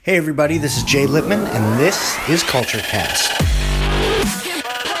Hey everybody, this is Jay Lippman, and this is Culture Cast.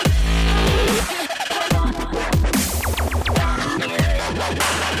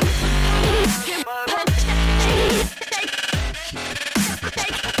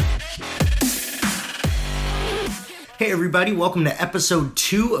 Hey everybody, welcome to episode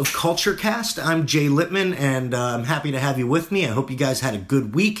 2 of Culture Cast. I'm Jay Lippman, and I'm happy to have you with me. I hope you guys had a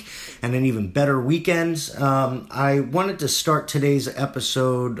good week and an even better weekend. I wanted to start today's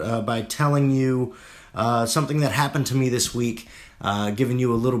episode by telling you something that happened to me this week, giving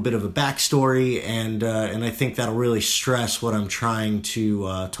you a little bit of a backstory, and I think that'll really stress what I'm trying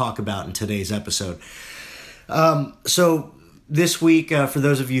to talk about in today's episode. So this week, for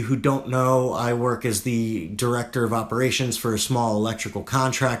those of you who don't know, I work as the director of operations for a small electrical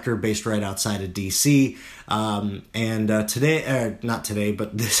contractor based right outside of DC.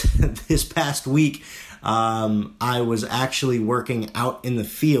 This past week, I was actually working out in the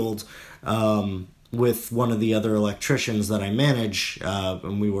field with one of the other electricians that I manage,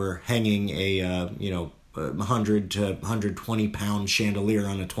 and we were hanging a 100 to 120 pound chandelier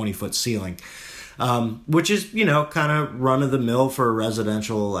on a 20-foot ceiling. Which is, kind of run-of-the-mill for a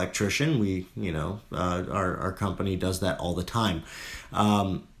residential electrician. We, our company does that all the time.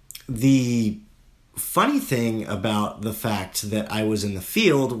 The funny thing about the fact that I was in the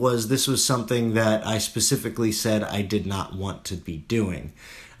field was this was something that I specifically said I did not want to be doing.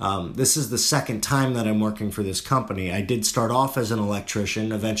 This is the second time that I'm working for this company. I did start off as an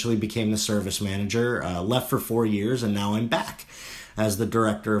electrician, eventually became the service manager, left for 4 years, and now I'm back as the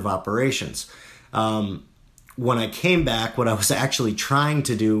director of operations. When I came back, what I was actually trying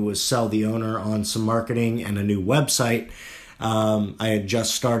to do was sell the owner on some marketing and a new website. I had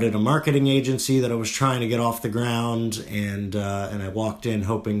just started a marketing agency that I was trying to get off the ground, and I walked in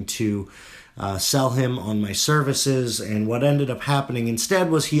hoping to sell him on my services, and what ended up happening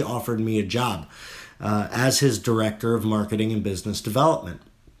instead was he offered me a job as his director of marketing and business development.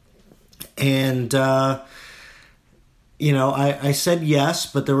 And I said yes,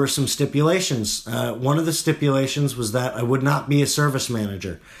 but there were some stipulations. One of the stipulations was that I would not be a service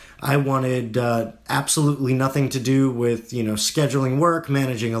manager. I wanted absolutely nothing to do with, scheduling work,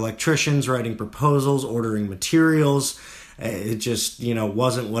 managing electricians, writing proposals, ordering materials. It just,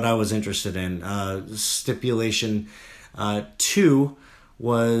 wasn't what I was interested in. Stipulation 2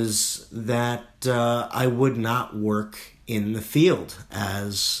 was that I would not work in the field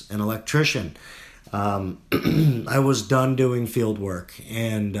as an electrician. I was done doing field work,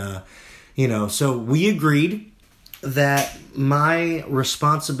 and so we agreed that my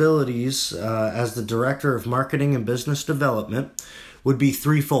responsibilities as the director of marketing and business development would be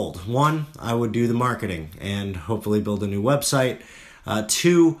threefold. 1, I would do the marketing and hopefully build a new website.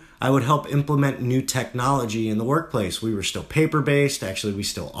 2, I would help implement new technology in the workplace. We were still paper-based. Actually, we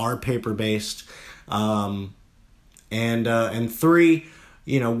still are paper-based. And 3,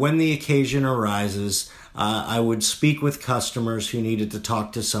 when the occasion arises, I would speak with customers who needed to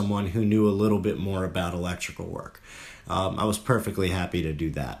talk to someone who knew a little bit more about electrical work. I was perfectly happy to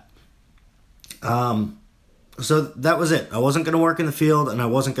do that. So that was it. I wasn't going to work in the field, and I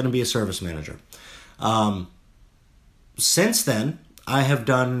wasn't going to be a service manager. Since then, I have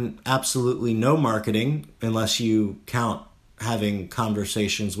done absolutely no marketing, unless you count having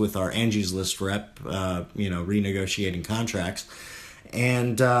conversations with our Angie's List rep, renegotiating contracts.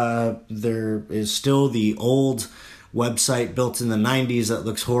 And there is still the old website built in the 90s that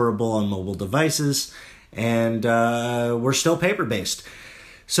looks horrible on mobile devices, and we're still paper-based.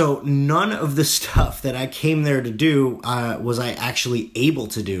 So none of the stuff that I came there to do was I actually able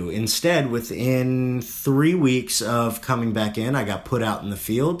to do. Instead, within 3 weeks of coming back in, I got put out in the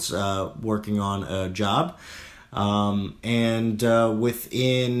fields working on a job. And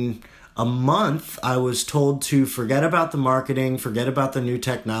within a month, I was told to forget about the marketing, forget about the new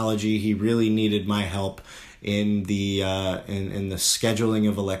technology. He really needed my help in the in the scheduling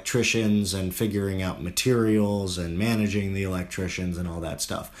of electricians and figuring out materials and managing the electricians and all that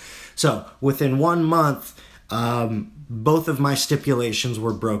stuff. So within 1 month, both of my stipulations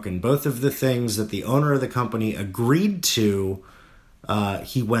were broken. Both of the things that the owner of the company agreed to,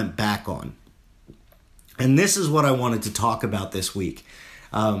 he went back on. And this is what I wanted to talk about this week.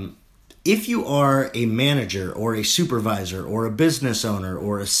 If you are a manager or a supervisor or a business owner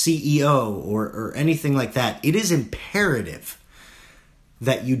or a CEO or anything like that, it is imperative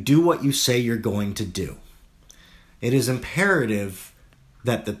that you do what you say you're going to do. It is imperative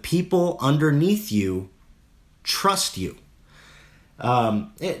that the people underneath you trust you.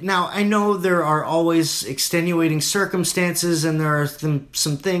 Now, I know there are always extenuating circumstances, and there are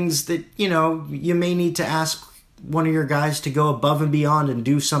some things that, you may need to ask one of your guys to go above and beyond and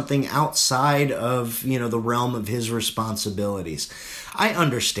do something outside of, the realm of his responsibilities. I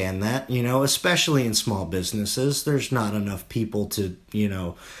understand that, especially in small businesses. There's not enough people to,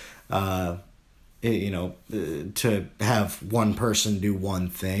 to have one person do one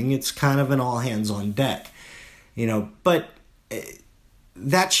thing. It's kind of an all hands on deck, but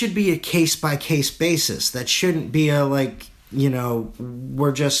that should be a case-by-case basis. That shouldn't be a,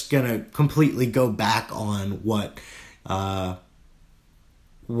 we're just going to completely go back on what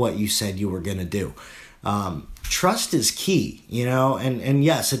you said you were going to do. Trust is key, and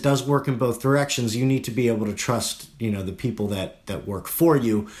yes, it does work in both directions. You need to be able to trust, the people that work for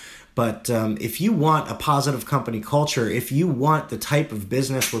you. But if you want a positive company culture, if you want the type of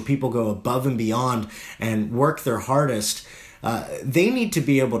business where people go above and beyond and work their hardest, they need to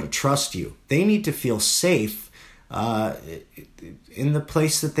be able to trust you. They need to feel safe in the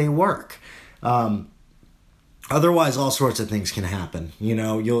place that they work. Otherwise, all sorts of things can happen.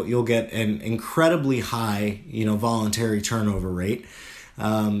 You'll get an incredibly high, voluntary turnover rate.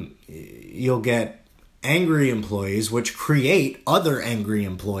 You'll get angry employees, which create other angry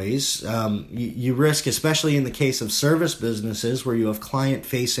employees. You risk, especially in the case of service businesses where you have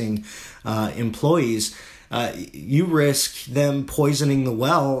client-facing employees, you risk them poisoning the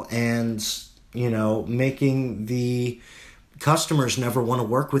well and, making the customers never want to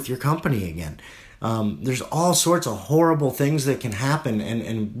work with your company again. There's all sorts of horrible things that can happen,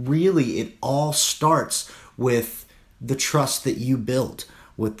 and really it all starts with the trust that you build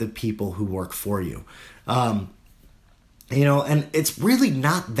with the people who work for you. And it's really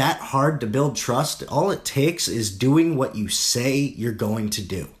not that hard to build trust. All it takes is doing what you say you're going to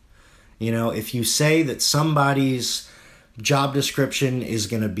do. If you say that somebody's job description is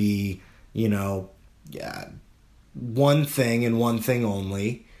going to be, one thing and one thing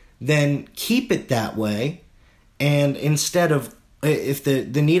only, then keep it that way. And instead of, if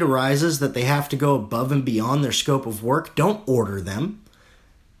the need arises that they have to go above and beyond their scope of work, don't order them.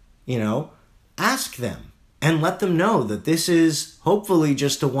 Ask them and let them know that this is hopefully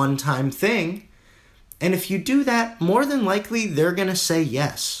just a one-time thing. And if you do that, more than likely, they're going to say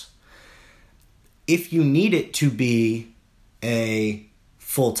yes. If you need it to be a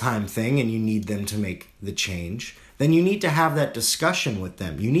full-time thing and you need them to make the change, then you need to have that discussion with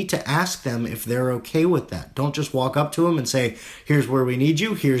them. You need to ask them if they're okay with that. Don't just walk up to them and say, here's where we need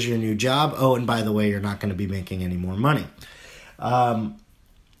you, here's your new job. Oh, and by the way, you're not going to be making any more money.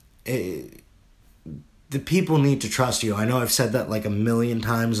 The people need to trust you. I know I've said that like a million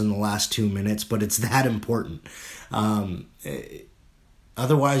times in the last 2 minutes, but it's that important.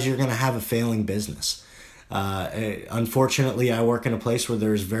 Otherwise, you're going to have a failing business. Unfortunately, I work in a place where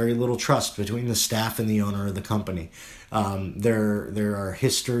there's very little trust between the staff and the owner of the company. There are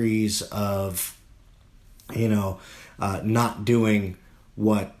histories of, not doing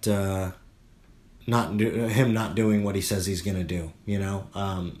what, not doing what he says he's going to do,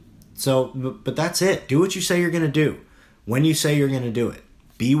 but that's it. Do what you say you're going to do. When you say you're going to do it.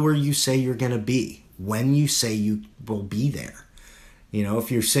 Be where you say you're going to be. When you say you will be there.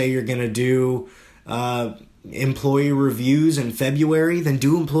 If you say you're going to do employee reviews in February, then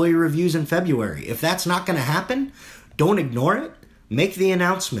do employee reviews in February. If that's not going to happen, don't ignore it. Make the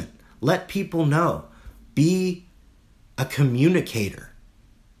announcement. Let people know. Be a communicator.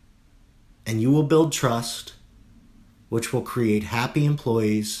 And you will build trust, which will create happy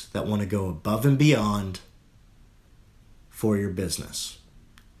employees that want to go above and beyond for your business.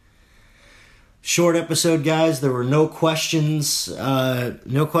 Short episode, guys. There were no questions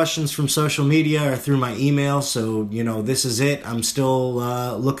from social media or through my email. So, this is it. I'm still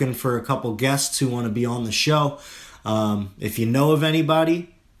looking for a couple guests who want to be on the show. If you know of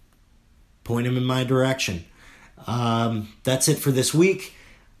anybody, point them in my direction. That's it for this week.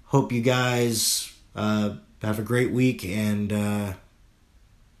 Hope you guys have a great week and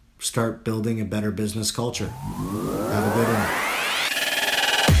start building a better business culture. Have a good one.